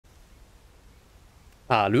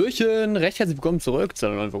Hallöchen, recht herzlich willkommen zurück zu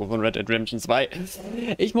einer neuen Folge von Red Dead Redemption 2.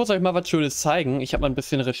 Ich muss euch mal was Schönes zeigen. Ich habe mal ein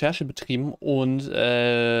bisschen Recherche betrieben und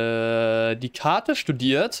die Karte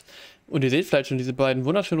studiert. Und ihr seht vielleicht schon diese beiden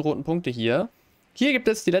wunderschönen roten Punkte hier. Hier gibt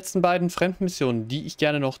es die letzten beiden Fremdmissionen, die ich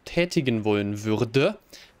gerne noch tätigen wollen würde.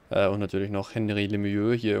 Und natürlich noch Henry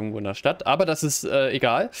Lemieux hier irgendwo in der Stadt. Aber das ist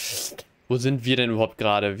egal. Wo sind wir denn überhaupt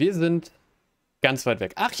gerade? Wir sind ganz weit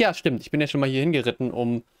weg. Ach ja, stimmt. Ich bin ja schon mal hier hingeritten,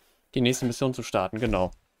 um die nächste Mission zu starten,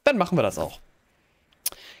 genau. Dann machen wir das auch.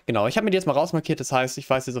 Genau, ich habe mir die jetzt mal rausmarkiert, das heißt, ich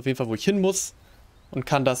weiß jetzt auf jeden Fall, wo ich hin muss und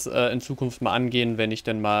kann das in Zukunft mal angehen, wenn ich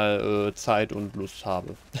denn mal Zeit und Lust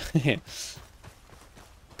habe.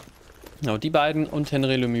 Genau, die beiden und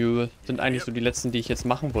Henry Lemieux sind eigentlich so die letzten, die ich jetzt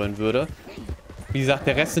machen wollen würde. Wie gesagt,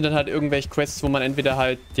 der Rest sind dann halt irgendwelche Quests, wo man entweder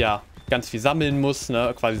halt, ja, ganz viel sammeln muss,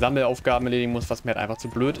 ne, quasi Sammelaufgaben erledigen muss, was mir halt einfach zu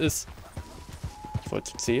blöd ist. Ich wollte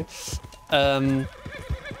zu C.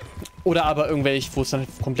 Oder aber irgendwelche, wo es dann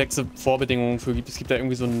komplexe Vorbedingungen für gibt. Es gibt da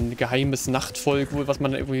irgendwie so ein geheimes Nachtvolk, was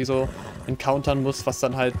man irgendwie so encountern muss, was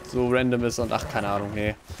dann halt so random ist und ach, keine Ahnung,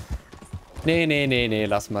 nee. Nee,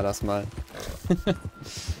 lass mal.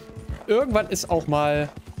 Irgendwann ist auch mal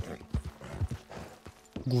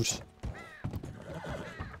gut.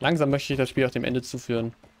 Langsam möchte ich das Spiel auch dem Ende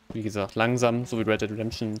zuführen. Wie gesagt, langsam, so wie Red Dead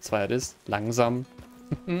Redemption 2 halt ist. Langsam.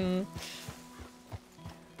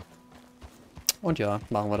 Und ja,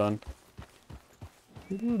 machen wir dann.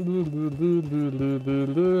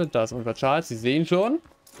 Da ist unser Charles, Sie sehen schon.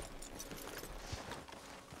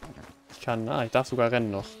 Ich darf sogar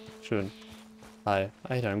rennen noch. Schön. Hi.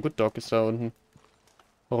 Alter, ein Good Dog ist da unten.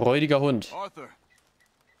 Räudiger Hund.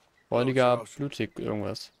 Räudiger, blutig,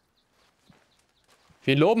 irgendwas.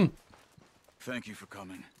 Viel loben. Thank you for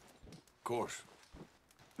coming. Of course.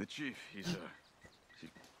 The chief, he's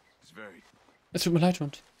very... Es tut mir leid,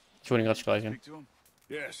 Hund. Ich wollte ihn gerade streicheln. Speak to him?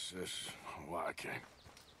 Yes, that's why I came.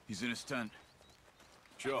 He's in his tent.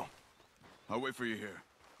 Sure. I'll wait for you here.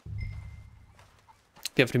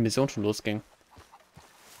 Wie auf die Mission schon losging.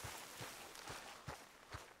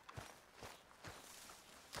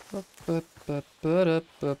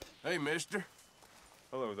 Hey, mister.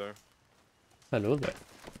 Hello there. Hallo there.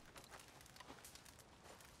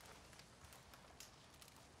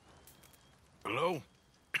 Hello?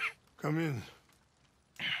 Come in.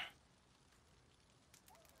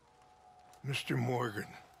 Mr. Morgan,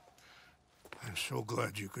 I'm so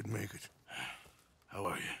glad you could make it. How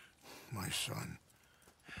are you? My son.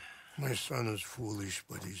 My son is foolish,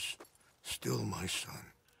 but he's still my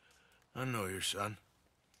son. I know your son.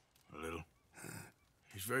 A little.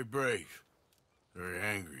 He's very brave. Very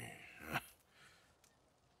angry.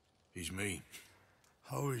 He's mean.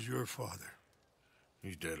 How is your father?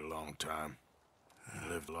 He's dead a long time. He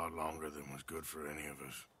lived a lot longer than was good for any of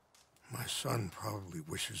us. My son probably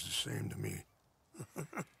wishes the same to me.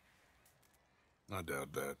 I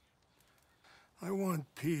doubt that. I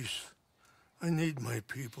want peace. I need my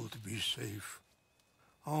people to be safe.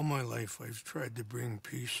 All my life I've tried to bring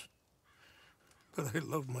peace. But I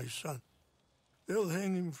love my son. They'll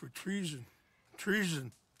hang him for treason.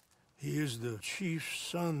 Treason. He is the chief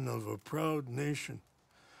son of a proud nation.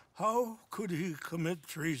 How could he commit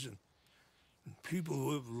treason? People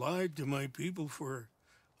who have lied to my people for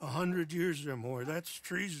 100 years or more, that's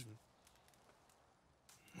treason.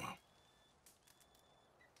 Well,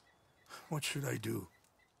 what should I do?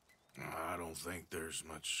 I don't think there's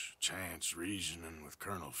much chance reasoning with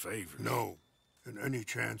Colonel Favors. No. And any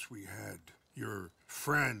chance we had, your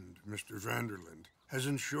friend, Mr. Vanderland, has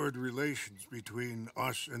ensured relations between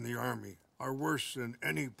us and the army are worse than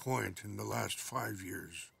any point in the last 5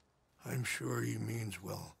 years. I'm sure he means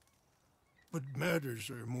well. But matters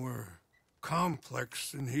are more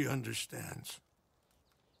complex than he understands.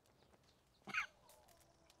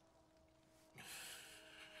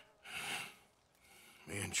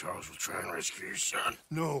 Me and Charles will try and rescue your son.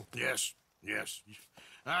 No. Yes.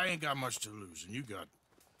 I ain't got much to lose, and you got...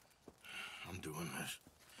 I'm doing this.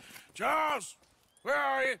 Charles! Where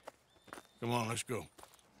are you? Come on, let's go.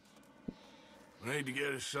 We need to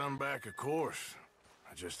get his son back, of course.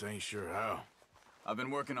 I just ain't sure how. I've been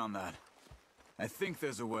working on that. I think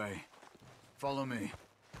there's a way. Follow me.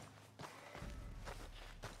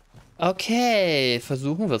 Okay,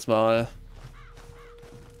 versuchen wir es mal.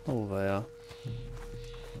 Oh, weia.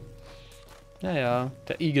 Naja,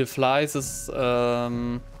 der Eagle Flies ist,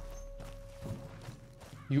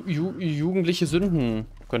 jugendliche Sünden,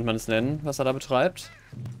 könnte man es nennen, was er da betreibt.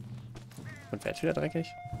 Und wer jetzt wieder dreckig?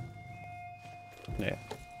 Nee.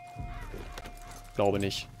 Glaube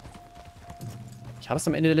nicht. Ich habe es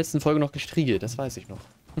am Ende der letzten Folge noch gestriegelt, das weiß ich noch.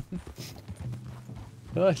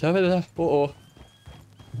 Ja, ich habe gedacht, oh oh.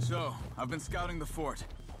 So, I've been scouting the fort.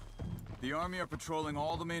 The army are patrolling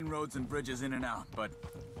all the main roads and bridges in and out, but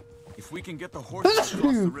if we can get the horses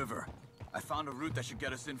across the river, I found a route that should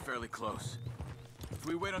get us in fairly close. If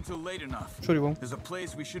we wait until late enough, Entschuldigung. there's a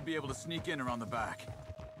place we should be able to sneak in around the back.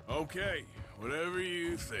 Okay, whatever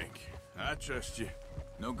you think. I trust you.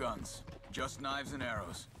 No guns, just knives and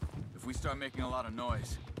arrows. If we start making a lot of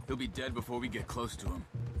noise, he'll be dead before we get close to him.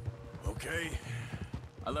 Okay.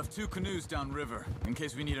 I left 2 canoes downriver, in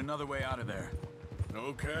case we need another way out of there.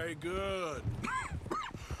 Okay, good.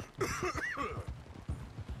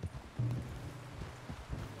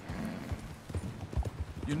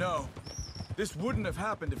 You know, this wouldn't have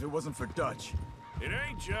happened if it wasn't for Dutch. It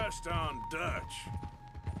ain't just on Dutch.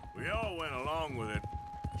 We all went along with it.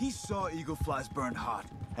 He saw eagle flies burned hot,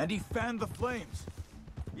 and he fanned the flames.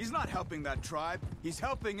 He's not helping that tribe, he's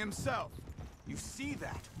helping himself. You see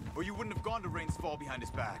that, or you wouldn't have gone to Rain's Fall behind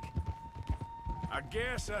his back. I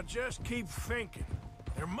guess I just keep thinking.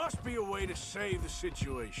 There must be a way to save the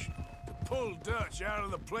situation. To pull Dutch out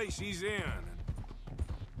of the place he's in.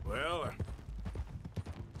 Well,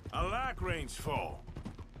 I like Rain's Fall.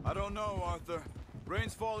 I don't know, Arthur.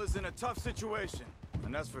 Rain's Fall is in a tough situation,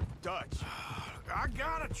 and as for Dutch... I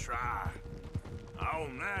gotta try. I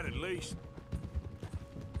own that at least.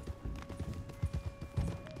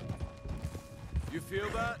 You feel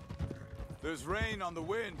that? There's rain on the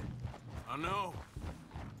wind. I know.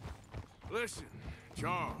 Listen,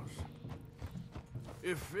 Charles.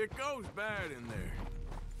 If it goes bad in there,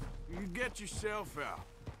 you get yourself out.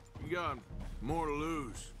 You got more to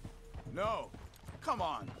lose. No. Come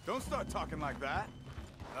on. Don't start talking like that.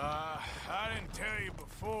 I didn't tell you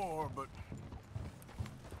before, but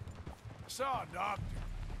I saw a doctor.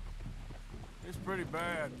 It's pretty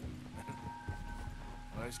bad.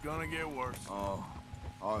 Well, it's gonna get worse. Oh,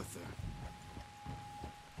 Arthur.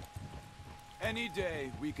 Any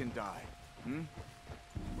day we can die, hmm?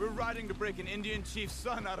 We're riding to break an Indian chief's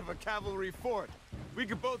son out of a cavalry fort. We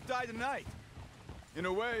could both die tonight. In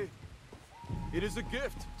a way, it is a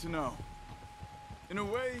gift to know. In a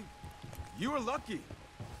way, you were lucky.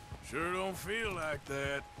 Sure don't feel like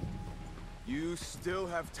that. You still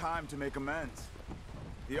have time to make amends.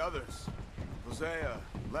 The others, Hosea,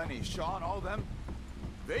 Lenny, Schauen, all them,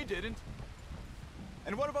 they didn't.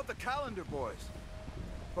 And what about the Calendar boys?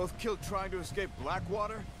 Both killed trying to escape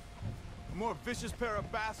Blackwater? A more vicious pair of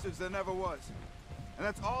bastards than ever was. And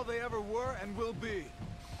that's all they ever were and will be.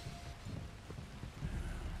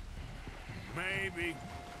 Maybe.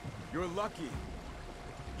 You're lucky.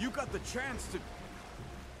 You got the chance to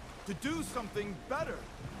do something better.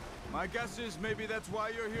 My guess is maybe that's why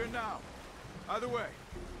you're here now. Either way,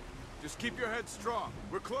 just keep your head strong.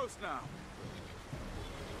 We're close now.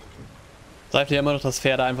 Sagt ja immer noch, dass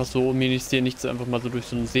Pferde einfach so ministerieren, nicht so einfach mal so durch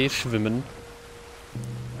so einen See schwimmen.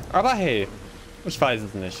 Aber hey, ich weiß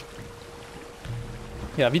es nicht.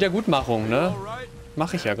 Ja, Wiedergutmachung, ne?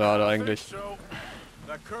 Mache ich ja gerade eigentlich.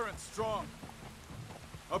 That current's strong.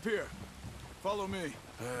 Up here. Follow me.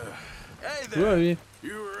 Hey there.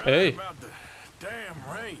 You were right Hey. about the damn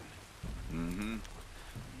rain. Mm-hmm.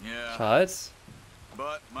 Yeah. Charles?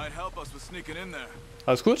 But might help us with sneaking in there.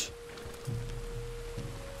 Alles gut?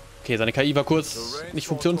 Okay, seine KI war kurz nicht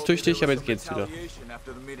funktionstüchtig, aber jetzt geht's wieder.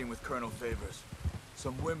 After the meeting with Colonel Favors.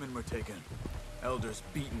 Some women were taken. Elders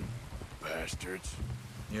beaten. Bastards.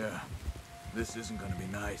 Yeah. This isn't gonna be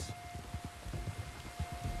nice.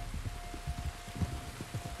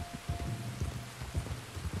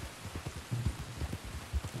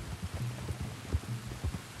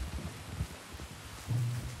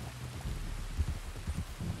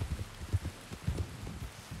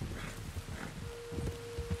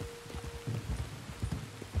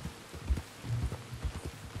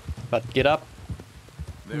 Was geht ab?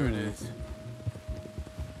 There it is.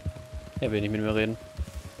 Er will nicht mit mir reden.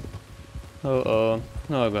 Oh oh.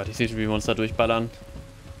 Oh Gott, ich sehe schon, wie wir uns da durchballern.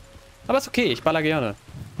 Aber ist okay, ich baller gerne.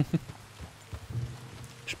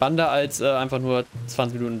 Spannender als einfach nur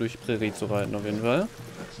 20 Minuten durch Prärie zu reiten, auf jeden Fall.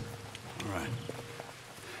 Alright.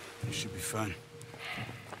 This should be fun.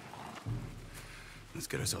 Let's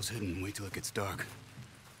get ourselves hidden and wait till it gets dark.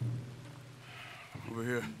 Over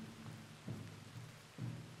here.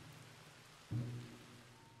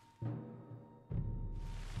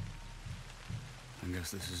 I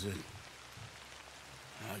guess this is it.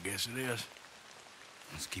 I guess it is.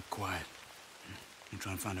 Let's keep quiet. And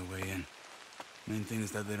try and find our way in. Main thing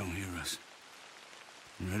is that they don't hear us.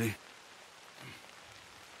 You ready?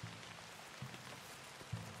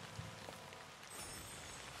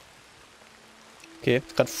 Okay,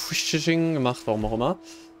 ist gerade Fishing gemacht, warum auch immer.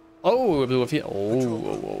 Oh, sogar viel. Oh,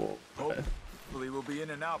 oh, oh. Hopefully we'll be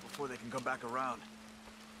in and out before they can come back around.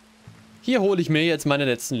 Hier hole ich mir jetzt meine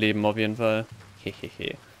letzten Leben auf jeden Fall.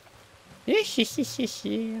 Hehehe.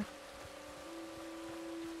 Hehehehe.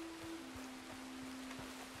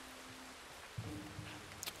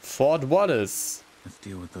 Fort Wallace.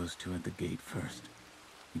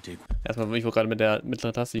 Erstmal will ich wohl gerade mit der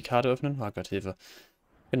mittleren Taste die Karte öffnen. Oh Gott, Hilfe.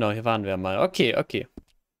 Genau, hier waren wir mal. Okay, okay.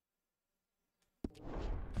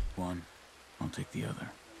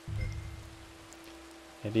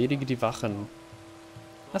 Erledige die Wachen.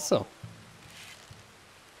 Achso.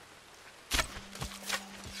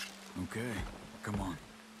 Okay, come on.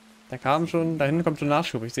 Da kam schon, da hinten kommt schon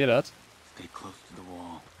Nachschub, ich sehe das. Stay close to the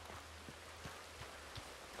wall.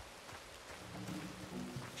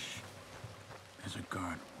 Shh. There's a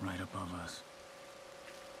guard right above us.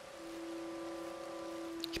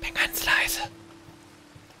 Ich bin ganz leise.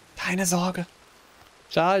 Keine Sorge.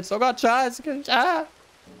 Charles, oh Gott, Charles. Ah.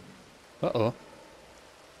 Oh oh.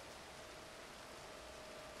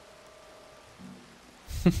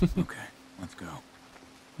 Okay, let's go.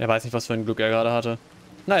 Er weiß nicht, was für ein Glück er gerade hatte.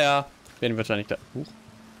 Naja, werden ihn wahrscheinlich da.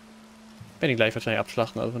 Werden ihn gleich wahrscheinlich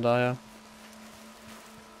abschlachten, also von daher.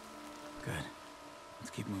 Good.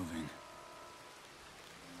 Let's keep moving.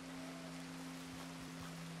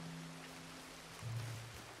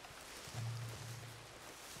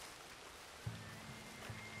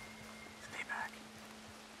 Stay back.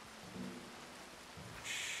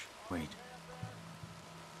 Shh. Wait.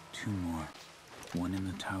 Two more. One in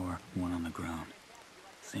the tower, one on the ground.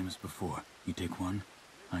 Same as before. You take one,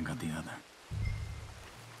 I got the other.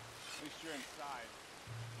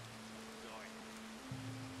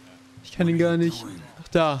 Ich kann ihn gar nicht. Ach,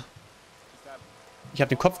 da. Ich habe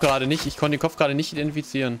den Kopf gerade nicht. Ich konnte den Kopf gerade nicht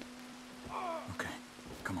identifizieren. Okay,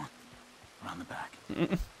 come on. Around the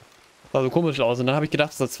back. Sah so komisch aus. Und dann habe ich gedacht,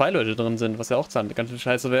 dass da zwei Leute drin sind, was ja auch ganz schön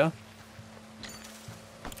scheiße wäre.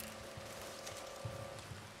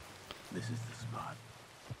 This is the spot.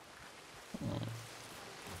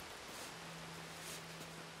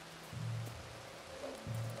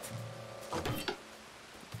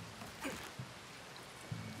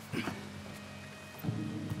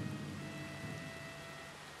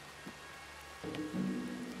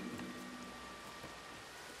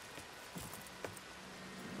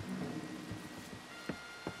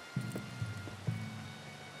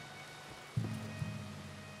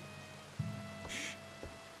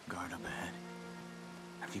 Guard up ahead.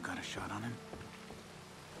 Have you got a shot on him?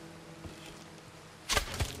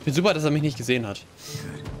 Ich bin super, dass er mich nicht gesehen hat.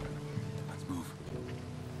 Good. Let's move.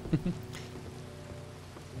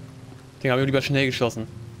 Den habe ich lieber schnell geschossen.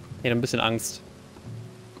 Ich hätte ein bisschen Angst.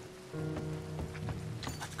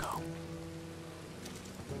 Let's go.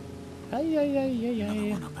 Eieieiei.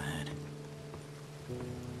 Another one up ahead.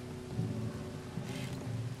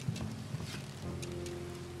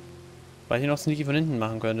 Weil ich noch sneaky von hinten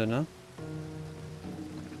machen könnte, ne?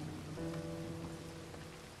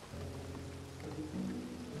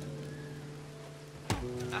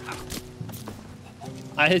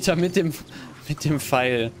 Alter, mit dem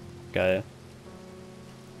Pfeil. Geil.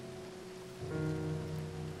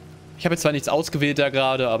 Ich habe jetzt zwar nichts ausgewählt da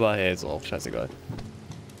gerade, aber hey, ist auch scheißegal.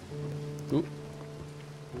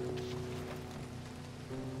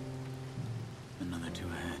 Another two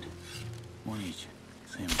ahead. One each.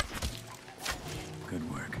 Same. Good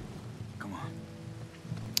work. Come on.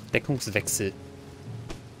 Deckungswechsel.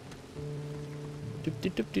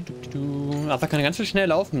 Aber kann ganz schön schnell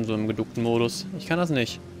laufen, so im geduckten Modus. Ich kann das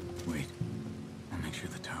nicht. Wait. I'll make sure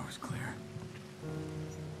the tower's clear.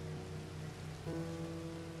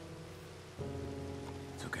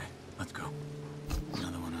 It's okay. Let's go.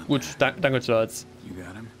 Another one up Gut, there. danke Charles. You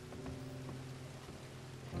got him?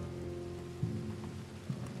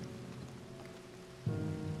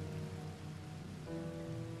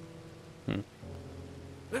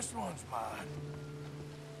 This one's mine.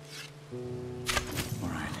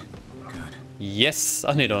 Alright. Good. Yes.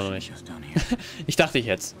 Ach nee, doch noch nicht. Just down here. Ich dachte ich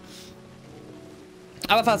jetzt.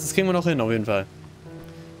 Aber fast, das kriegen wir noch hin, auf jeden Fall.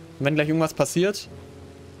 Und wenn gleich irgendwas passiert,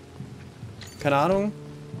 keine Ahnung,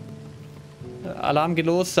 Alarm geht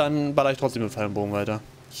los, dann baller ich trotzdem mit Pfeil und Bogen weiter.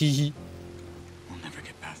 Hihi. We'll never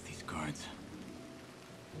get past these guards.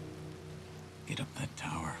 Get up that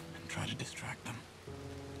tower and try to distract them.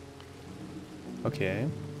 Okay.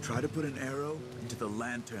 Try to put an arrow into the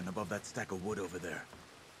lantern above that stack of wood over there.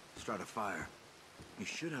 Start a fire. You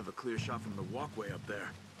should have a clear shot from the walkway up there.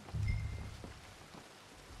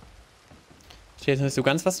 Ich weiß nicht so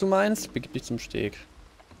ganz, was du meinst. Begib dich zum Steg.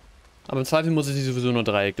 Aber im Zweifel muss ich sowieso nur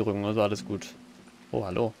Dreieck drücken, also alles gut. Oh,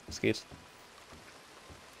 hallo. Es geht.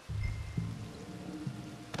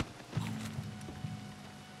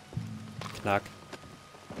 Knack.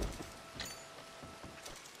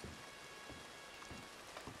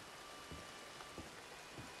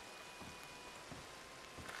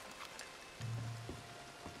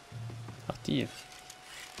 Die.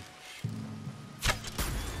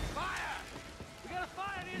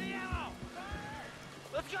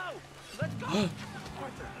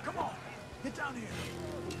 Arthur, come on. Get down here.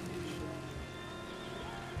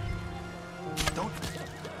 Don't.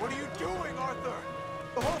 What are you doing, Arthur?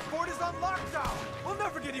 The whole fort is on lockdown. We'll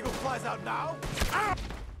never get Eagle Flies out now.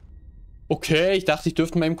 Okay, ich dachte, ich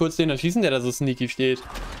dürfte mal eben kurz den erschießen, der da so sneaky steht. Bin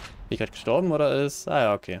ich gerade gestorben oder ist? Ah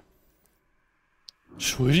ja, okay.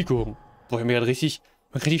 Entschuldigung. Boah, ich habe mich gerade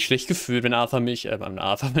richtig schlecht gefühlt, wenn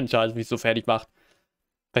wenn Charles mich so fertig macht.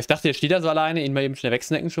 Weil ich dachte, er steht da so alleine, ihn mal eben schnell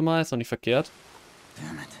wegsnacken schon mal, ist doch nicht verkehrt.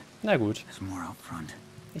 Na gut.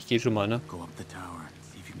 Ich gehe schon mal, ne?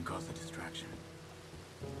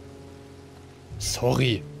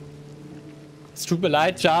 Sorry. Es tut mir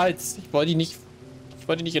leid, Charles. Ich wollte dich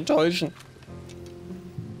nicht enttäuschen.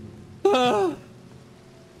 Ah.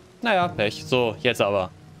 Naja, Pech. So, jetzt aber.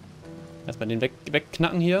 Erstmal den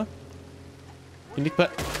wegknacken hier. Den liegt bei...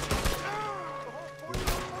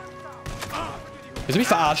 Willst du mich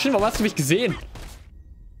verarschen? Warum hast du mich gesehen?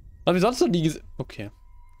 Hab ich sonst noch nie gesehen? Okay.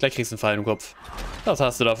 Gleich kriegst du einen Pfeil im Kopf. Was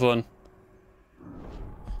hast du davon?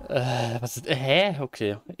 Was ist... Hä?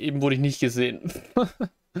 Okay. Eben wurde ich nicht gesehen.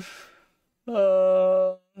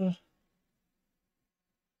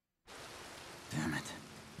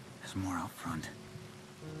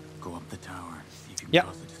 Ja.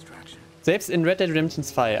 Selbst in Red Dead Redemption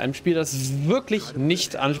 2, einem Spiel, das wirklich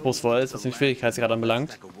nicht anspruchsvoll ist, was den Schwierigkeitsgrad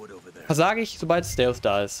anbelangt, versage ich, sobald Stealth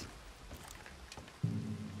da ist.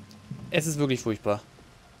 Es ist wirklich furchtbar.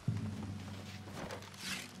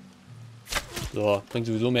 So, bringt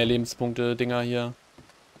sowieso mehr Lebenspunkte-Dinger hier.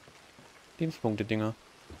 Lebenspunkte-Dinger.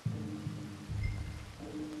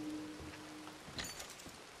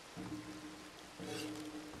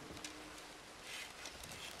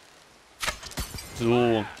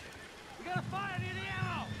 So.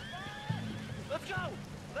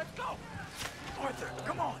 Arthur,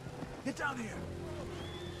 come on. Get down here.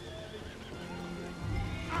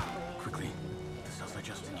 Quickly. The cells are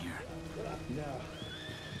just in here.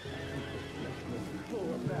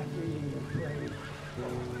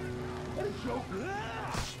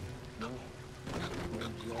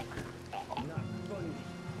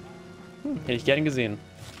 Hätte ich gern gesehen.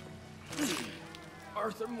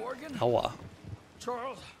 Arthur Morgan? Aua.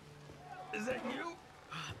 Charles? Is that you?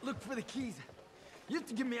 Look for the keys. You have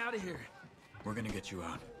to get me out of here. We're gonna get you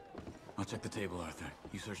out. I'll check the table, Arthur.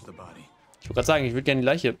 You search the body. Ich wollte gerade sagen, ich würde gerne die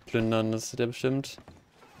Leiche plündern. Das ist ja bestimmt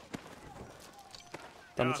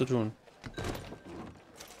damit zu tun.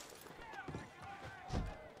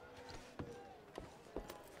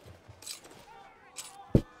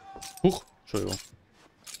 Huch, Entschuldigung.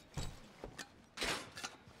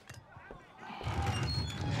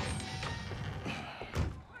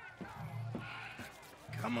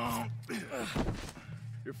 Come on.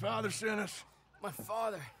 Your father sent us? My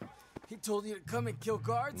father. He told you to come and kill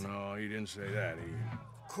guards? No, he didn't say that.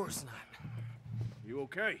 Of course not. You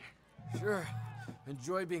okay? Sure.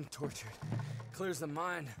 Enjoy being tortured. Clears the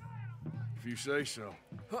mind. If you say so.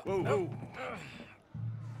 Whoa, whoa.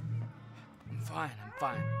 I'm fine, I'm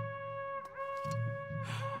fine.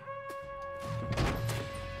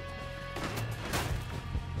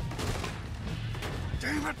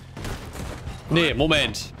 Damn it! Nee,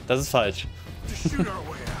 Moment. Das ist falsch. Just shoot our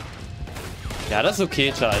way out. Ja, das ist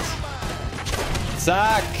okay, Charles.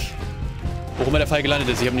 Zack! Worum der Pfeil gelandet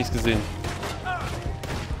ist, ich habe nichts gesehen.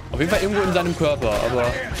 Auf jeden Fall irgendwo in seinem Körper,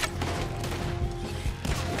 aber...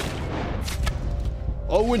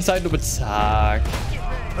 Oh, in Zeitlupe, zack.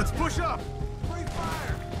 Let's push up. Free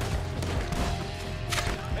fire.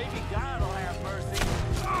 Maybe God will have mercy.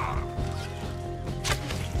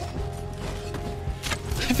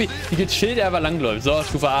 Wie gechillt er aber langläuft. So,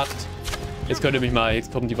 Stufe 8. Jetzt könnt ihr mich mal,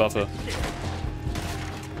 jetzt kommt die Waffe.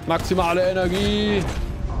 Maximale Energie.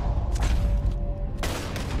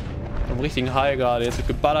 Vom richtigen High gerade. Jetzt wird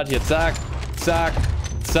geballert hier. Zack, zack,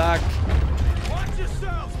 zack.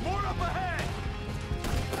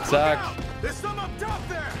 Zack.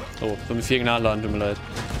 Oh, so mit 4 Gnadenladen, tut mir leid.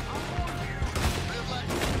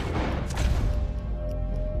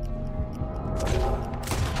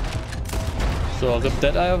 So, Rip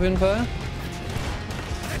Dead Eye auf jeden Fall.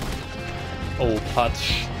 Oh,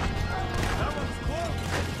 Patsch.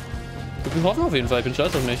 Ich bin hoffen auf jeden Fall, ich bin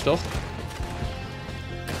stolz auf mich, doch.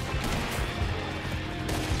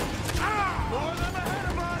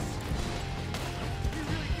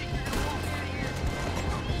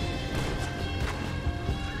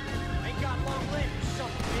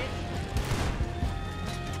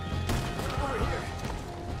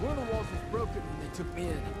 Took me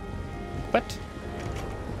in. What?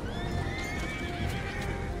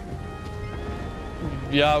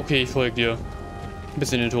 Ja, okay, ich folge dir. Ein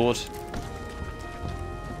bisschen in den Tod.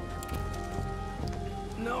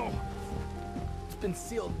 No. It's been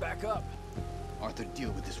sealed back up. Arthur, deal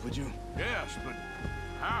with this, would you? Yes, but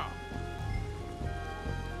how?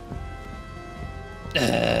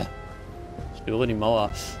 Ich höre die Mauer.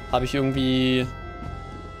 Habe ich irgendwie...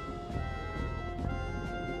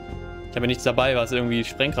 Ich habe ja nichts dabei, was irgendwie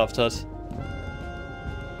Sprengkraft hat.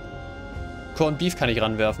 Corned Beef kann ich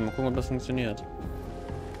ranwerfen. Mal gucken, ob das funktioniert.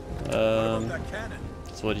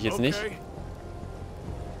 Das wollte ich jetzt nicht.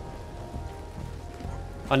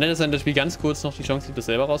 Und dann ist dann das Spiel ganz kurz noch die Chance, sich das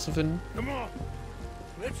selber rauszufinden. Come on.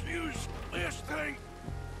 Let's use this thing.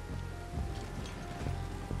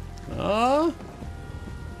 Ja.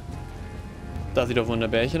 Da sieht doch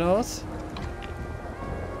wunderbärchen aus.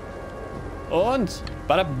 Und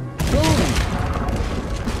bada boom.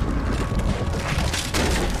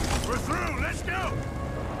 We're through. Let's go.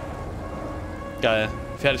 Geil.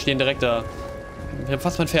 Pferde stehen direkt da. Ich habe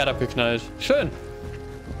fast mein Pferd abgeknallt. Schön.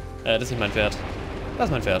 Das ist nicht mein Pferd. Das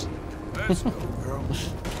ist mein Pferd. Let's go, girl.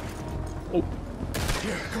 Oh.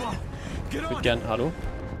 Here, come on. Get Ich on. würde gern. Hallo?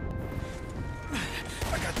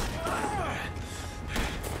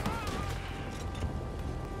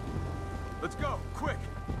 Let's go, quick.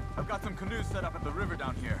 I've got some canoes set up at the river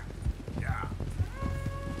down here. Yeah.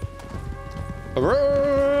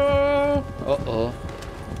 Oh oh.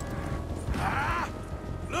 Ah,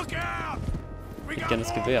 look out. We got gerne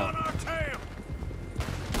das more Gewehr. on our tail.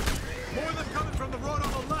 More of them coming from the road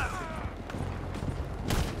on the left.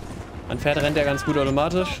 Ein Pferd rennt ja ganz gut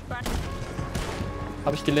automatisch.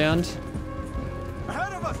 Habe ich gelernt.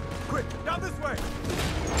 Ahead of us! Quick, down this way!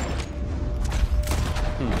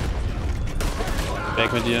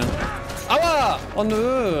 Weg mit dir. Aua! Oh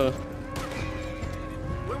nö!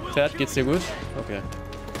 Pferd, geht's dir gut? Okay.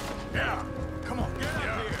 Yeah. Come on, get out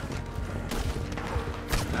here!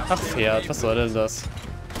 Ach Pferd, was soll denn das?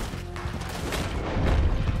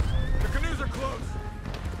 The canoes are close!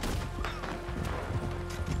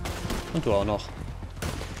 Und du auch noch.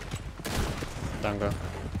 Danke.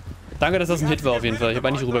 Danke, dass das ein Hit war auf jeden Fall. Ich habe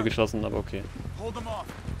eigentlich rübergeschossen, aber okay. Hold them off.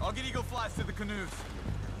 I'll get eagle flies to the canoes.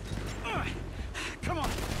 Come on,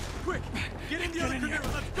 quick! Get in the other canoe and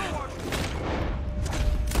let's go!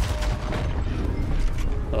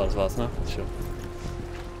 Aber das war's, ne? Schön.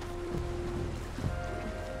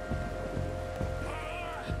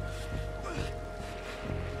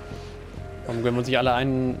 Warum gönnen wir uns nicht alle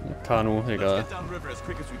einen Kanu? Let's Egal. get downriver as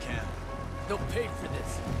quick as we can. They'll pay for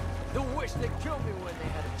this. They'll wish they killed me when they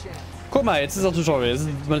had a chance. Guck mal, jetzt ist auch Tutorial. Jetzt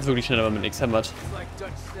ist man wirklich schneller, wenn man nichts hämmert. It's like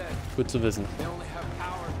Dutch said, Gut zu wissen. they only have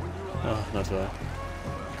power when you allow. Ach, na toll.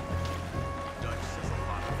 Dutch says a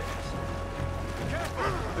lot of things. Be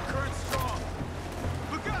careful! The current's strong.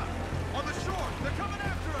 Look out! On the shore! They're coming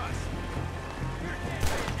after us!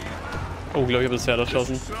 Oh, glaube ich, habe das Pferd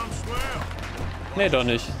erschossen. Some swell. Nee, doch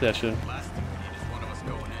nicht. Sehr schön. Last thing we need is one of us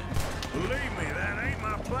going in. Believe me, that ain't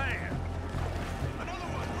my plan. Another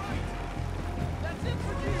one, right! That's it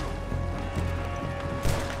for you!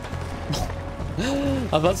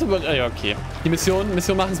 Aber was über... Ja, okay. Die Mission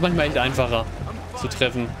machen es manchmal echt einfacher zu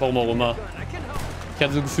treffen. Warum auch immer. I can help. Ich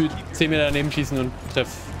kann so gefühlt 10 Meter daneben schießen und treff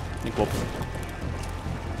den Kopf.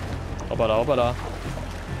 Hoppala, hoppala. Be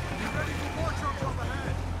ready for more trouble up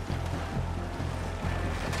ahead!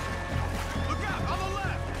 Look out! On the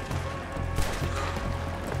left!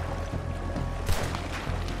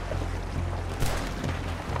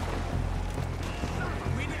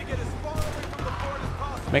 We need to get as far away from the fort as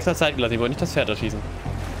possible. Max hat Zeit gelassen, ich wollte nicht das Pferd erschießen.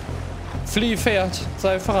 Flieh, Pferd,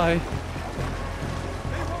 sei frei. They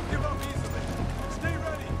won't give up easily. Stay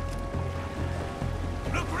ready.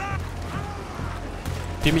 Look right.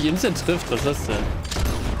 Die mich instant trifft, was ist das denn?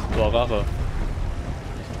 So, Rache.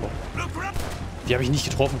 Look right. Die habe ich nicht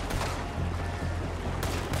getroffen.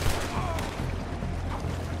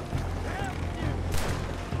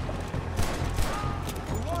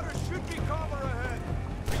 The water should be calmer ahead.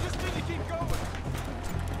 We just need to keep going.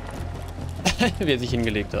 Wie er sich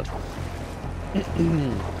hingelegt hat.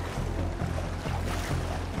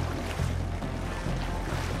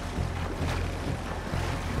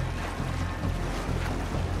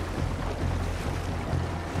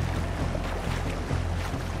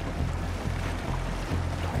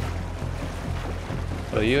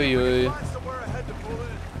 Uiuiui. Find somewhere ahead to pull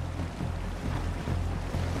in.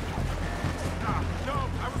 Ah, no, I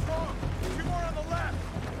was wrong. Two more on the left.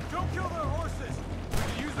 Don't kill their horses. We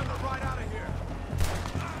can use them to ride out of here.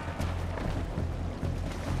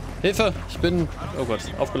 Hilfe! Ich bin... Oh Gott,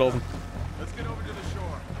 aufgelaufen. Let's get over to the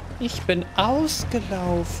shore. Ich bin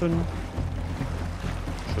ausgelaufen.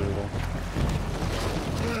 Entschuldigung.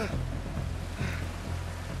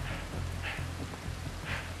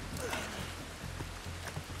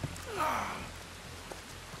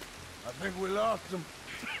 think we lost him.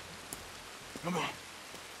 Come on.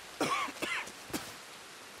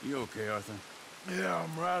 You okay, Arthur? Yeah,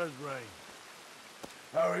 I'm right as rain.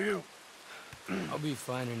 How are you? I'll be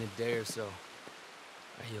fine in a day or so.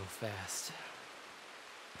 I heal fast.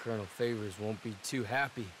 Colonel Favors won't be too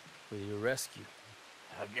happy with your rescue.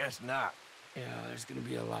 I guess not. Yeah, there's gonna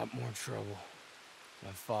be a lot more trouble.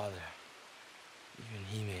 My father, even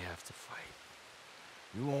he may have to fight.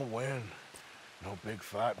 You won't win. No big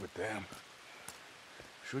fight with them.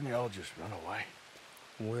 Shouldn't you all just run away?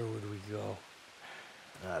 Where would we go?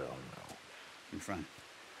 I don't know. My friend,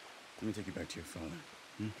 let me take you back to your father.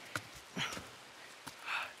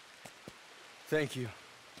 Thank you.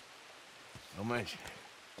 No mention it.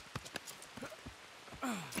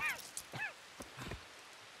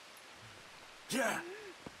 Yeah.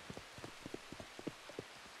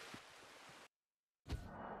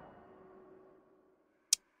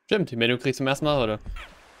 Stimmt, die Menü kriegst du zum ersten Mal, oder?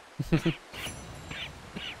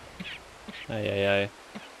 Eieiei.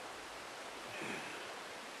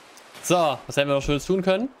 So, was hätten wir noch Schönes tun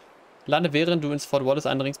können? Lande, während du ins Fort Wallace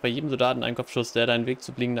eindringst, bei jedem Soldaten einen Kopfschuss, der deinen Weg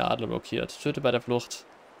zu Fliegender Adler blockiert. Töte bei der Flucht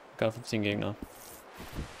gar 15 Gegner.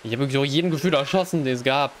 Ich habe wirklich auch jeden Gefühl erschossen, den es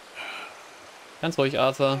gab. Ganz ruhig,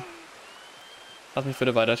 Arthur. Lass mich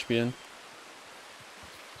bitte weiterspielen.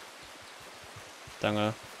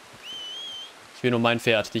 Danke. Ich will nur mein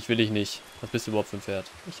Pferd, dich will ich nicht. Was bist du überhaupt für ein Pferd?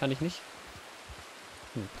 Ich kann dich nicht.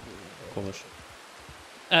 Komisch.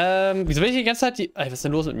 Wieso will ich die ganze Zeit die... Ey, was ist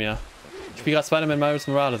denn los mit mir? Ich spiele gerade Spider-Man Miles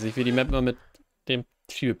Morales. Ich will die Map immer mit dem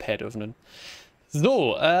Schiebepad öffnen.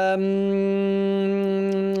 So, wir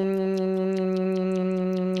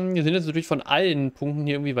sind jetzt natürlich von allen Punkten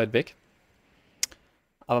hier irgendwie weit weg.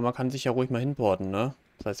 Aber man kann sich ja ruhig mal hinporten, ne?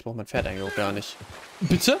 Das heißt, ich brauche mein Pferd eigentlich auch gar nicht.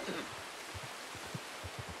 Bitte?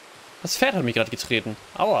 Das Pferd hat mich gerade getreten.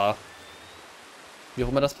 Aua. Wie auch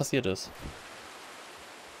immer das passiert ist.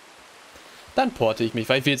 Dann porte ich mich,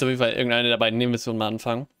 weil ich will jetzt auf jeden Fall irgendeine der beiden Nebenmissionen mal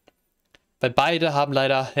anfangen. Weil beide haben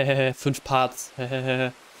leider 5 Parts.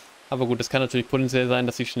 Aber gut, das kann natürlich potenziell sein,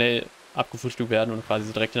 dass sie schnell abgefrühstückt werden und quasi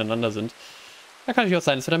so direkt ineinander sind. Da kann natürlich auch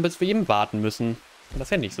sein, dass wir dann bis wir eben warten müssen. Und das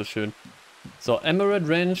wäre nicht so schön. So, Emerald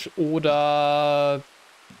Ranch oder...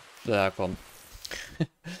 Ja, komm.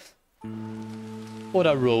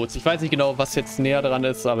 Oder Rhodes. Ich weiß nicht genau, was jetzt näher dran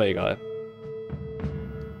ist, aber egal.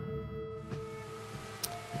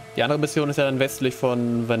 Die andere Mission ist ja dann westlich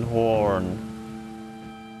von Van Horn.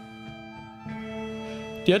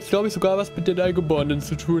 Die hat, glaube ich, sogar was mit den Eingeborenen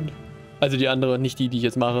zu tun. Also die andere, nicht die, die ich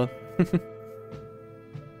jetzt mache.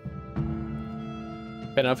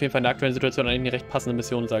 Wäre auf jeden Fall in der aktuellen Situation eigentlich eine recht passende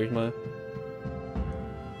Mission, sage ich mal.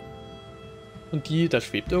 Und die, da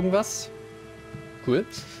schwebt irgendwas. Cool.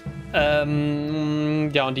 Ja,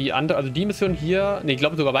 und die andere, also die Mission hier, ne, ich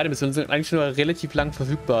glaube sogar beide Missionen sind eigentlich schon relativ lang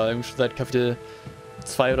verfügbar. Irgendwie schon seit Kapitel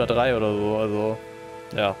 2 oder 3 oder so, also,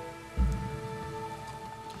 ja.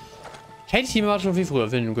 Hätte ich die mal schon viel früher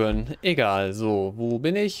finden können. Egal, so, wo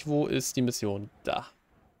bin ich? Wo ist die Mission? Da.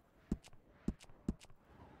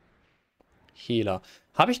 Hehler.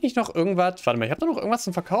 Habe ich nicht noch irgendwas? Warte mal, ich habe doch noch irgendwas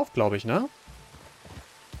zum Verkauf, glaube ich, ne?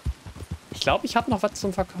 Ich glaube, ich habe noch was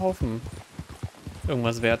zum Verkaufen.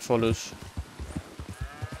 Irgendwas Wertvolles.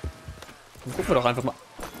 Dann gucken wir doch einfach mal.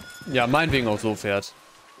 Ja, meinetwegen auch so, Pferd.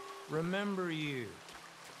 Remember you.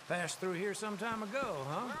 Passed through here some time ago,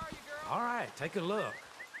 huh? All right, take a look.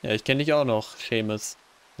 Ja, ich kenne dich auch noch, Seamus.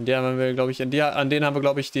 An denen haben wir, glaube ich, an denen haben wir,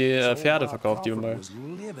 glaube ich, die Pferde verkauft, die wir mal. Ist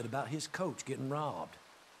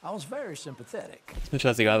mir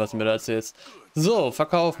scheißegal, was du mir da erzählst. So,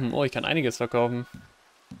 verkaufen. Oh, ich kann einiges verkaufen.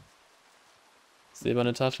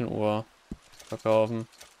 Silberne Taschenuhr. Verkaufen.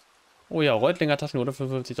 Oh ja, Reutlinger Taschenuhr,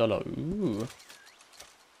 $55.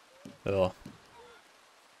 Ja.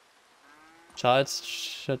 Charles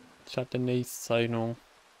Chardonnays Zeichnung.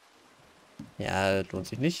 Ja, lohnt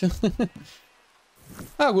sich nicht.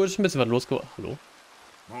 Ah gut, ein bisschen was losgeworden. Hallo?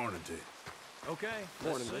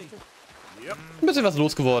 Ein bisschen was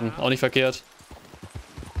losgeworden. Auch nicht verkehrt.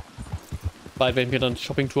 Bald werden wir dann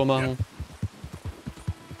Shopping-Tour machen.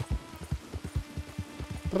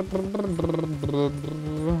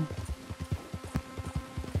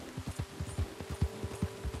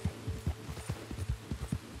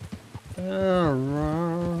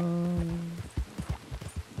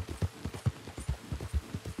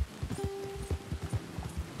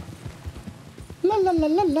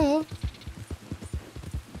 Lalalala.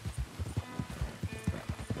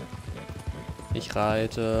 Ich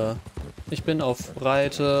reite. Ich bin auf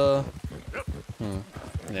Reite.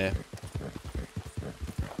 Nee.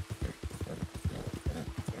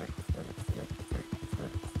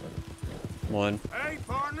 Moin. Hey,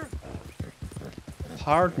 partner.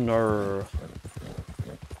 Partner.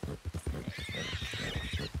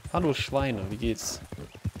 Hallo Schweine, wie geht's?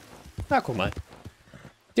 Na, guck mal.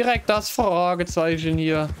 Direkt das Fragezeichen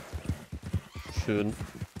hier. Schön.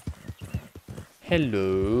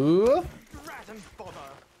 Hello?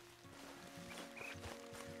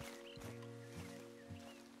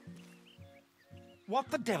 What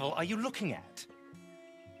the devil are you looking at?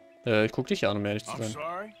 Ich guck dich an, um ehrlich zu I'm sein.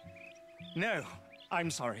 sorry. No, I'm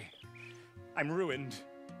sorry. I'm ruined.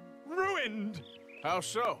 Ruined! How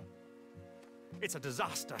so? It's a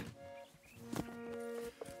disaster.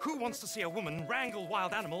 Who wants to see a woman wrangle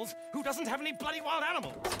wild animals who doesn't have any bloody wild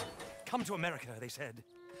animals? Come to America, they said.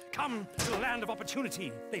 Come to the land of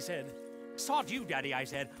opportunity, they said. Sod you, Daddy, I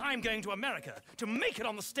said. I'm going to America to make it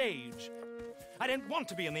on the stage. I didn't want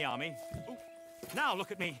to be in the army. Ooh, now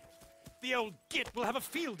look at me. The old git will have a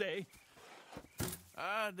field day.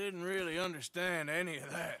 I didn't really understand any of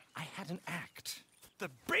that. I had an act. The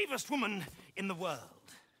bravest woman in the world.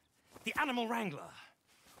 The animal wrangler.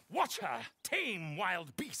 Watch her tame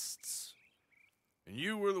wild beasts. And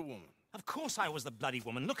you were the woman. Of course I was the bloody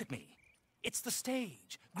woman. Look at me. It's the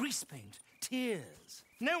stage. Grease paint. Tears.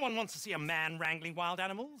 No one wants to see a man wrangling wild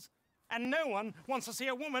animals. And no one wants to see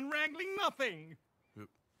a woman wrangling nothing.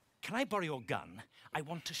 Can I borrow your gun? I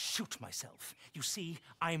want to shoot myself. You see,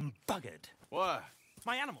 I'm buggered. Why?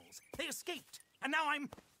 My animals, they escaped. And now I'm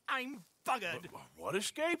buggered. What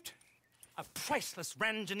escaped? A priceless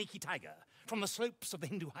Ranjaniki tiger from the slopes of the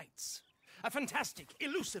Hindu Heights. A fantastic,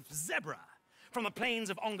 elusive zebra from the plains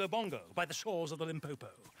of Ongo Bongo by the shores of the Limpopo.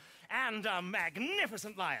 And a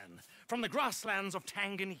magnificent lion from the grasslands of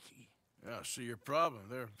Tanganyika. Yeah, I see your problem.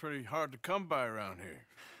 They're pretty hard to come by around here.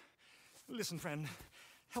 Listen, friend,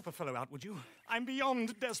 help a fellow out, would you? I'm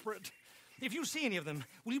beyond desperate. If you see any of them,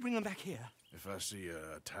 will you bring them back here? If I see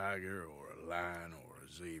a tiger or a lion or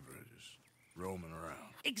a zebra just roaming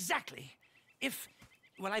around. Exactly.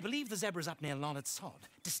 Well, I believe the zebra's up near Larned Sod.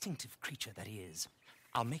 Distinctive creature that he is.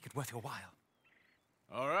 I'll make it worth your while.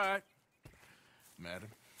 All right, madam.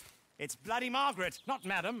 It's bloody Margaret, not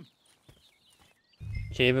madam.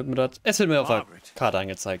 Okay, wird mir dort. Es wird mir auf der Karte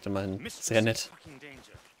angezeigt, immerhin. Sehr nett.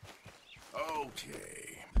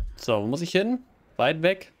 Okay. So, wo muss ich hin? Weit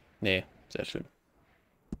weg? Nee, sehr schön.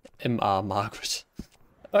 M.A. Margaret.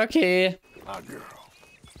 Okay.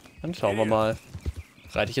 Dann schauen wir mal.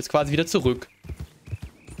 Reite ich jetzt quasi wieder zurück.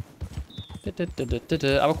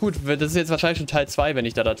 Aber gut, das ist jetzt wahrscheinlich schon Teil 2, wenn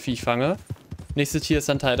ich da das Viech fange. Nächstes Tier ist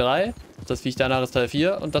dann Teil 3. Das Viech danach ist Teil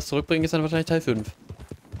 4. Und das Zurückbringen ist dann wahrscheinlich Teil 5.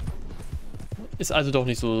 Ist also doch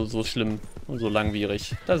nicht so schlimm und so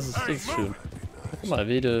langwierig. Das ist schön. Guck mal,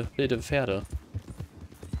 wilde Pferde.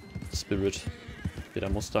 Spirit. Wilder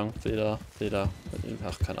Mustang. Wilder.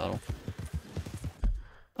 Ach, keine Ahnung.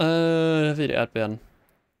 Wilde Erdbeeren.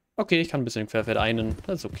 Okay, ich kann ein bisschen Querfeld einen.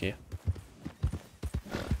 Das ist okay.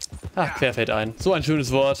 Ach, Querfeld ein. So ein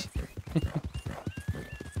schönes Wort.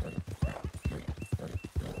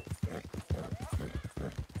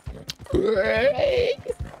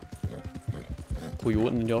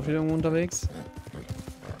 Kojoten sind ja auch wieder irgendwo unterwegs.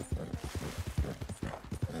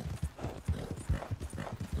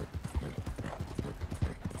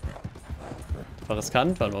 War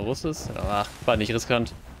riskant, weil man wusste es. Ach, war nicht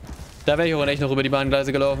riskant. Da wäre ich auch echt noch über die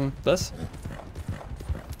Bahngleise gelaufen. Was?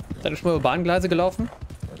 Seid ihr schon mal über Bahngleise gelaufen?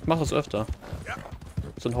 Ich mache das öfter.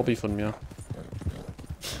 So ein Hobby von mir.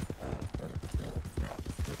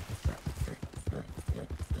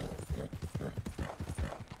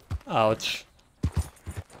 Autsch.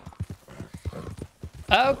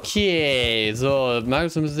 Okay, so.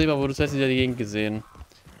 Marius und Silber wurde zuerst wieder die Gegend gesehen.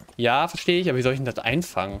 Ja, verstehe ich, aber wie soll ich denn das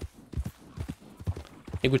einfangen?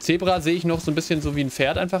 Ja gut, Zebra sehe ich noch so ein bisschen so wie ein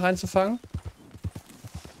Pferd einfach einzufangen.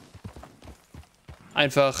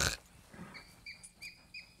 Einfach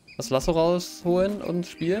das Lasso rausholen und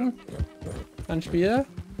spielen. Ein Spiel.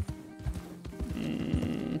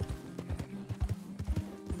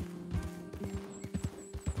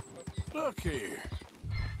 Look here.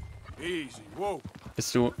 Easy, whoa.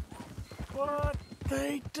 Bist du... What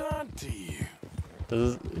they done to you? Das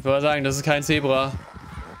ist, ich wollte sagen, das ist kein Zebra.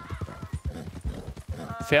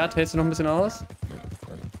 Pferd, hältst du noch ein bisschen aus?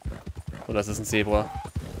 Oder ist es ein Zebra?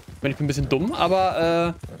 Ich bin ein bisschen dumm,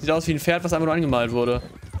 aber sieht aus wie ein Pferd, was einfach nur angemalt wurde.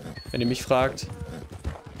 Wenn ihr mich fragt.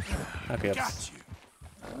 Okay, jetzt.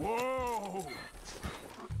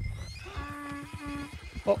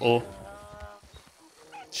 Oh oh.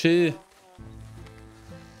 Chill.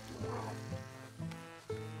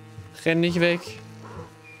 Renn nicht weg.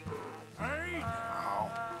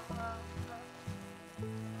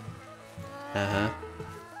 Aha.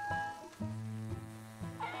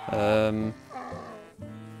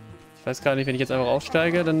 Ich weiß gar nicht, wenn ich jetzt einfach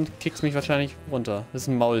aufsteige, dann kickt's mich wahrscheinlich runter. Das ist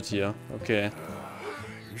ein Maultier. Okay.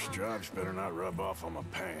 Your stripes better not rub off on my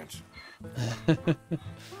pants.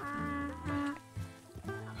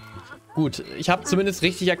 Gut, ich habe zumindest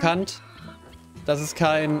richtig erkannt, dass es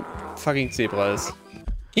kein fucking Zebra ist.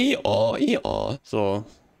 So.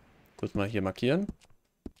 Kurz mal hier markieren.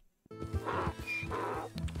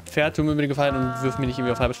 Pferd, tu mir den Gefallen und wirf mich nicht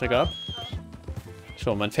irgendwie auf halbe Strecke ab.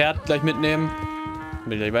 So, mein Pferd gleich mitnehmen,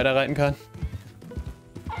 damit ich gleich weiter reiten kann.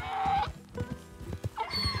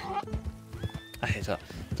 Alter.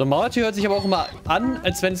 So ein Maultier hört sich aber auch immer an,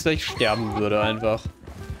 als wenn es gleich sterben würde einfach.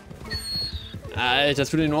 Alter, das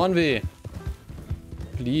tut den Ohren weh.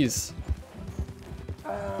 Please.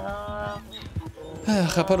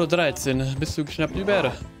 Ach, Apollo 13. Bist du geschnappt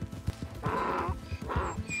über?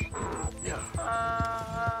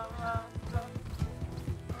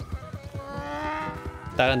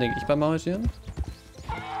 Daran denke ich beim Maultieren.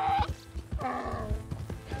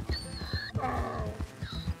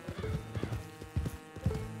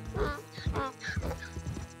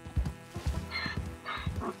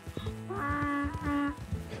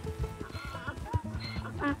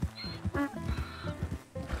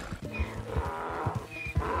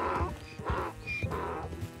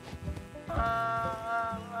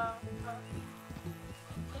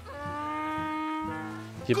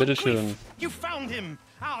 Hier, bitteschön. You found him,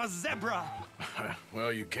 our zebra.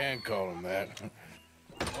 Well, you can call him that.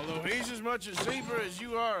 Although he's as much a zebra as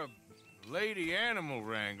you are a lady animal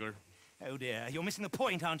wrangler. Oh dear, you're missing the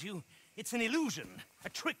point, aren't you? It's an illusion, a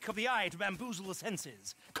trick of the eye to bamboozle the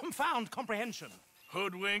senses, confound comprehension.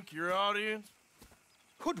 Hoodwink your audience?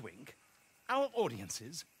 Hoodwink? Our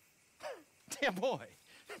audiences? Dear boy,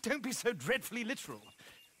 don't be so dreadfully literal.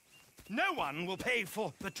 No one will pay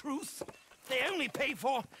for the truth. They only pay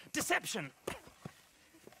for deception.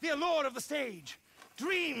 The allure of the stage,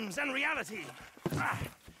 dreams and reality.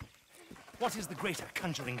 What is the greater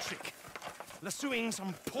conjuring trick? Lassoing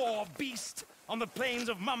some poor beast on the plains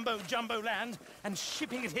of mumbo-jumbo land and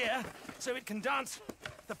shipping it here so it can dance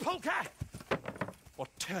the polka? Or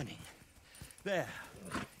turning, there,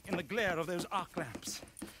 in the glare of those arc lamps,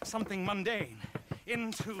 something mundane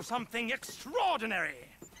into something extraordinary?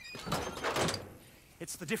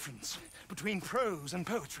 It's the difference between prose and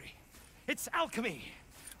poetry. It's alchemy.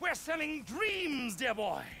 We're selling dreams, dear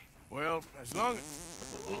boy. Well, as long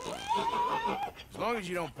as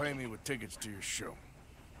you don't pay me with tickets to your show.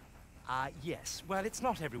 Yes. Well, it's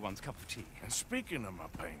not everyone's cup of tea. And speaking of my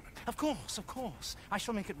payment... Of course. I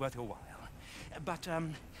shall make it worth your while. But,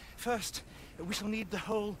 first, we shall need the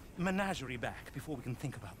whole menagerie back before we can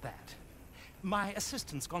think about that. My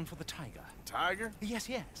assistant's gone for the tiger. Tiger? Yes.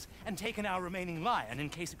 And taken our remaining lion in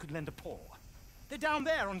case it could lend a paw. They're down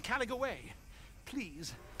there on Caliga Way.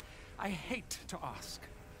 Please, I hate to ask.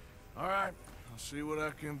 All right, I'll see what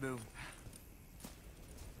I can do.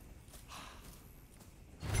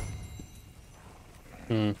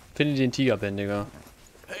 Finde den Tigerbändiger.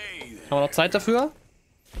 Hey, Haben wir noch Zeit dafür?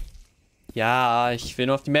 Ja, ich will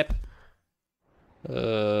nur auf die Map.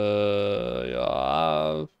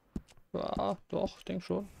 Ja. Ja, doch, ich denke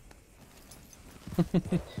schon.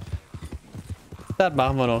 Das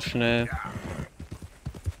machen wir noch schnell.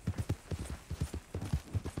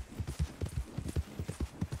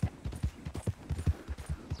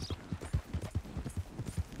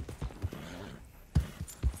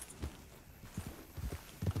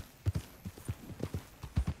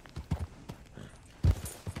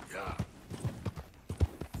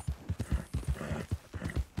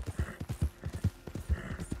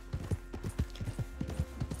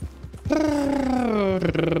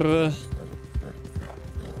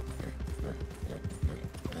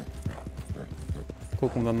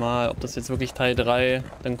 Gucken wir mal, ob das jetzt wirklich Teil 3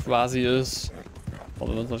 dann quasi ist.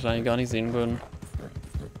 Aber wir uns wahrscheinlich gar nicht sehen können.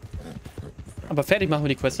 Aber fertig machen wir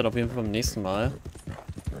die Quest dann auf jeden Fall beim nächsten Mal.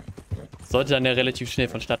 Sollte dann ja relativ schnell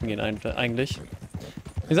vonstatten gehen eigentlich.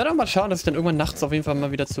 Ich sollte auch mal schauen, dass ich dann irgendwann nachts auf jeden Fall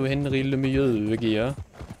mal wieder zu Henry Lemieux gehe.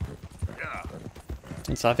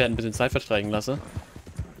 Und zwar ein bisschen Zeit verstreichen lasse.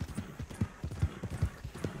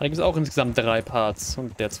 Da gibt es auch insgesamt 3 Parts.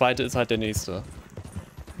 Und der zweite ist halt der nächste.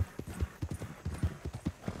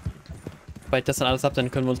 Weil ich das dann alles habe,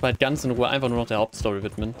 dann können wir uns bald ganz in Ruhe einfach nur noch der Hauptstory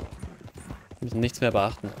widmen. Wir müssen nichts mehr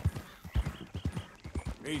beachten.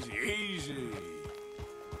 Easy.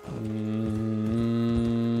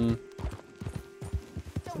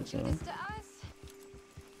 So.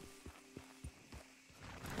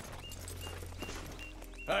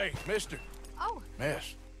 Hey, mister. Oh,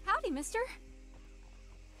 Miss, howdy, mister.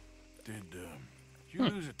 did you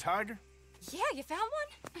lose a tiger? Yeah, you found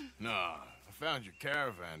one? Nah, I found your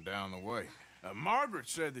caravan down the way. Margaret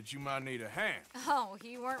said that you might need a hand. Oh,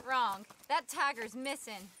 you weren't wrong. That tiger's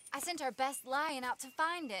missing. I sent our best lion out to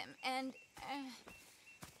find him, and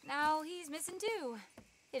now he's missing too.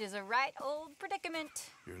 It is a right old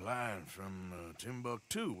predicament. Your lion from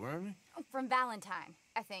Timbuktu, weren't he? From Valentine,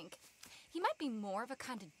 I think. He might be more of a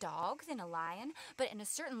kind of dog than a lion, but in a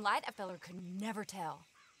certain light, a feller could never tell.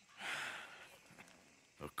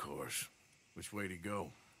 Of course. Which way to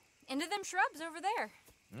go? Into them shrubs over there.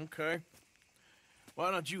 Okay.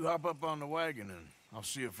 Why don't you hop up on the wagon and I'll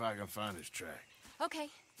see if I can find his track. Okay.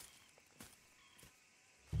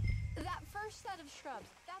 That first set of shrubs,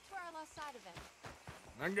 that's where I lost sight of him.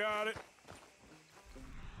 I got it.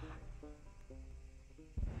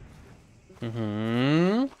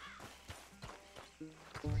 Mhm.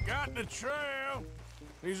 Got the trail.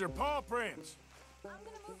 These are paw prints. I'm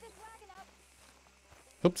gonna move this wagon up.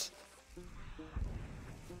 Ups.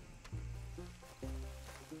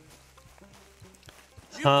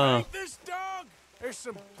 You paint this dog? There's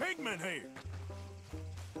some pigment here.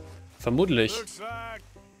 Vermutlich. Looks like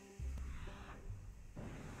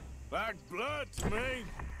blood to me.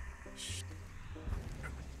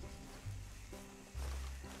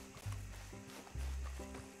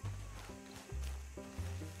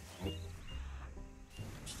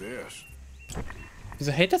 What's this?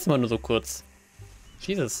 Wieso hält das immer nur so kurz?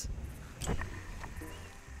 Jesus.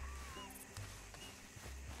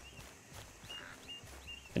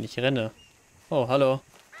 Wenn ich renne. Oh, hallo.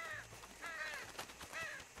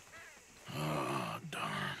 Oh,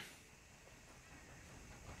 darn.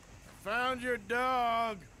 Found your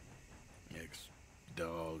dog.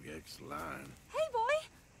 Ex-dog, ex-lion. Hey, boy!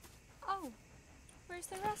 Oh, where's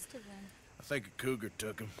the rest of them? I think a cougar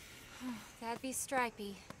took him. That'd be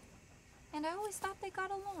Stripey. And I always thought they got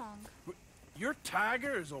along. Your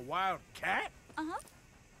tiger is a wild cat? Uh-huh.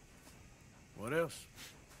 What else?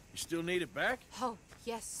 You still need it back? Oh,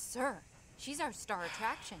 yes, sir. She's our star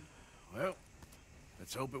attraction. Well,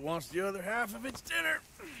 let's hope it wants the other half of its dinner.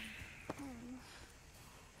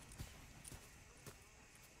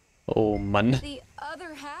 Oh, Mann. The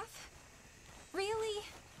other half? Really?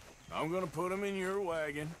 I'm gonna put him in your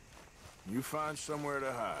wagon. You find somewhere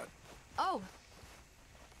to hide. Oh.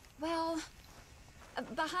 Well,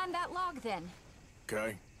 behind that log, then.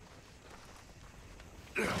 Okay.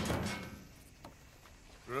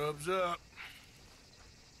 Rubs up.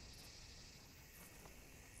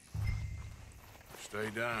 Stay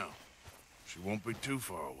down. She won't be too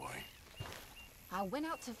far away. I went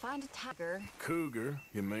out to find a tiger. Cougar,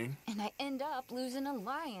 you mean? And I end up losing a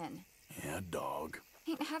lion. Yeah, dog.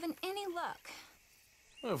 Ain't having any luck.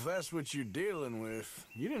 Well, if that's what you're dealing with,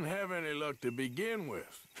 you didn't have any luck to begin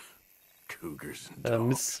with. Cougars and dogs.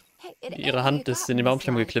 Miss. Hey, it Ihre ain't Hand you ist got in den this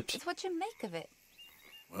Baumstamm life. geklippt. It's what you make of it.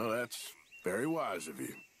 Well, that's very wise of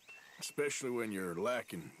you. Especially when you're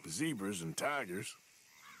lacking zebras and tigers.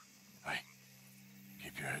 Hey,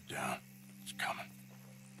 keep your head down. It's coming.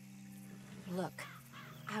 Look,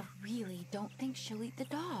 I really don't think she'll eat the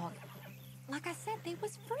dog. Like I said, they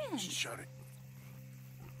was friends. Shut it.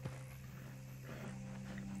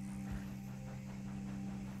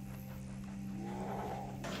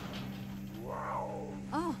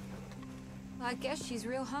 Oh, I guess she's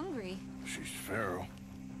real hungry. She's feral.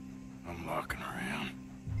 I'm locking her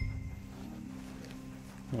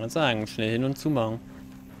in. Mal sagen, schnell hin und zumachen.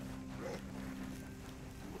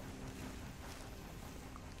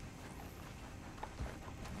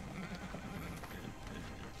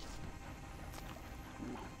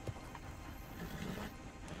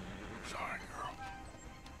 Sorry, girl.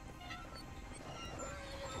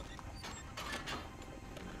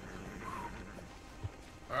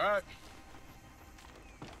 All right.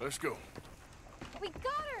 Let's go. We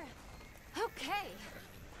got her! Okay.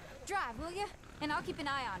 Drive, will you? And I'll keep an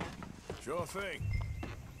eye on her. Sure thing.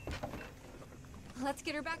 Let's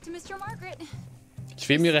get her back to Mr. Margaret.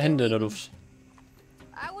 Schweben ihre Hände in der Luft.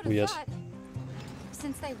 I would have Weird. thought,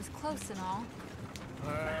 since they was close and all.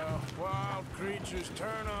 Well, wild creatures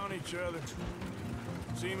turn on each other.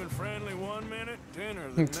 Seeming friendly one minute, dinner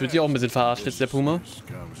the Jetzt wird die auch ein bisschen verarscht, jetzt der Puma. This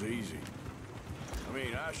comes easy. I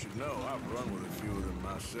mean, I should know. I've run with a few of them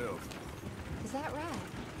myself. Is that right?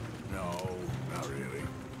 No, not really.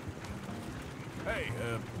 Hey,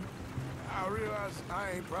 I realize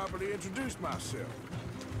I ain't properly introduced myself.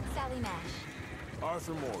 Sally Nash.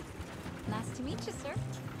 Arthur Morgan. Nice to meet you, sir.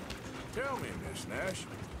 Tell me, Miss Nash,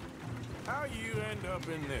 how you end up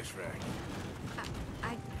in this racket?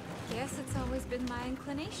 I guess it's always been my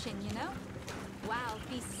inclination, you know? Wild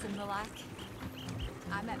beasts and the like.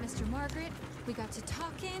 I met Mr. Margaret, we got to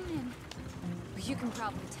talking, and you can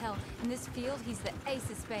probably tell, in this field, he's the ace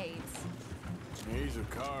of spades. He's a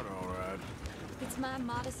card, all right. It's my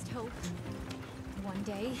modest hope, one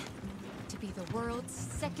day, to be the world's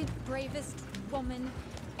second bravest woman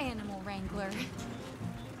animal wrangler.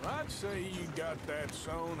 I'd say you got that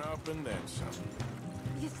sewn up and then some.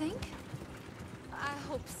 You think? I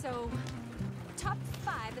hope so. Top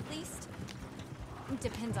 5 at least.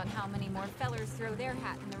 Depends on how many more fellers throw their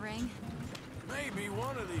hat in the ring. Maybe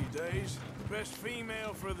one of these days, the best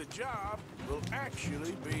female for the job will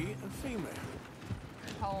actually be a female.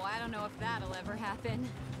 Oh, I don't know if that'll ever happen.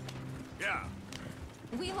 Yeah.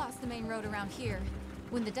 We lost the main road around here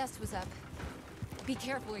when the dust was up. Be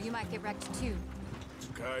careful or you might get wrecked too.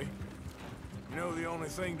 Okay. You know the only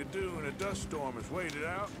thing to do in a dust storm is wait it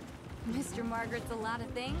out? Mr. Margaret's a lot of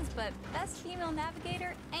things, but best female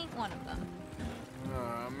navigator ain't one of them.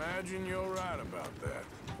 I imagine you're right about that.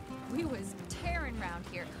 We was tearing around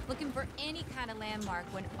here, looking for any kind of landmark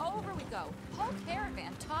when over we go. Whole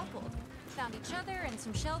caravan toppled. Found each other and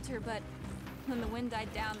some shelter, but when the wind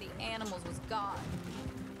died down, the animals was gone.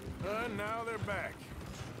 Now they're back.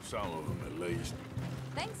 Some of them, at least.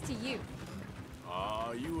 Thanks to you.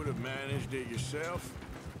 Aw, you would have managed it yourself.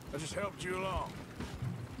 I just helped you along.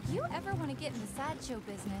 You ever want to get in the sideshow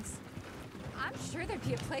business? I'm sure there'd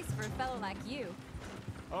be a place for a fellow like you.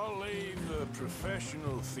 I'll leave the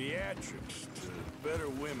professional theatrics to better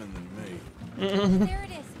women than me. There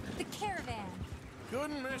it is, the caravan.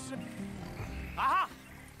 Couldn't miss it. Aha!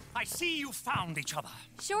 I see you found each other.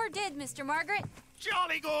 Sure did, Mr. Margaret.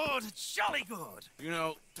 Jolly good, jolly good. You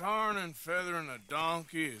know, tarring and feathering a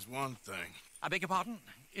donkey is one thing. I beg your pardon?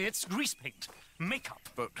 It's grease paint, makeup.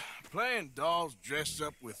 But playing dolls dressed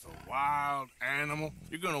up with a wild animal,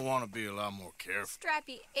 you're gonna want to be a lot more careful.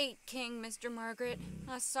 Strappy ate King, Mr. Margaret.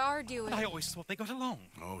 I saw her do it. I always thought they got along.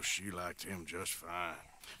 Oh, she liked him just fine.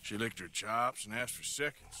 She licked her chops and asked for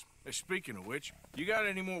seconds. Hey, speaking of which, you got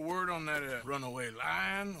any more word on that runaway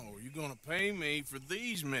lion, or are you gonna pay me for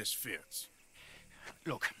these misfits?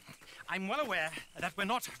 Look, I'm well aware that we're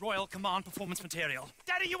not Royal Command performance material.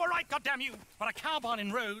 Daddy, you were right, goddammit you! But a cow barn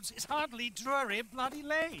in Rhodes is hardly Drury Bloody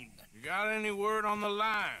Lane. You got any word on the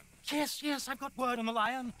lion? Yes, I've got word on the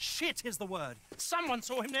lion. Shit is the word. Someone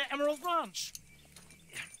saw him near Emerald Ranch.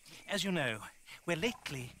 As you know, we're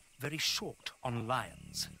lately very short on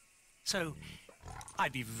lions. So,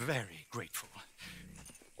 I'd be very grateful.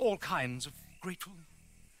 All kinds of grateful.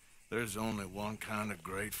 There's only one kind of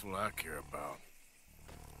grateful I care about.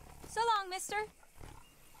 So long, mister.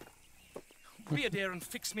 Be a dear and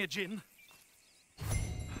fix me a gin.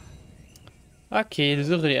 Okay, die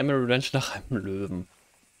Suche die Emerald Ranch nach einem Löwen.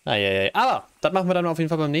 Aber das machen wir dann auf jeden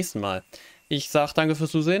Fall beim nächsten Mal. Ich sag danke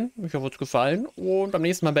fürs Zusehen. Ich hoffe, es hat gefallen. Und beim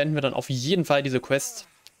nächsten Mal beenden wir dann auf jeden Fall diese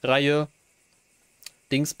Quest-Reihe.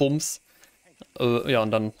 Dingsbums. Ja,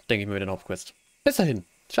 und dann denke ich mir den Hauptquest. Bis dahin.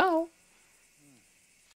 Ciao.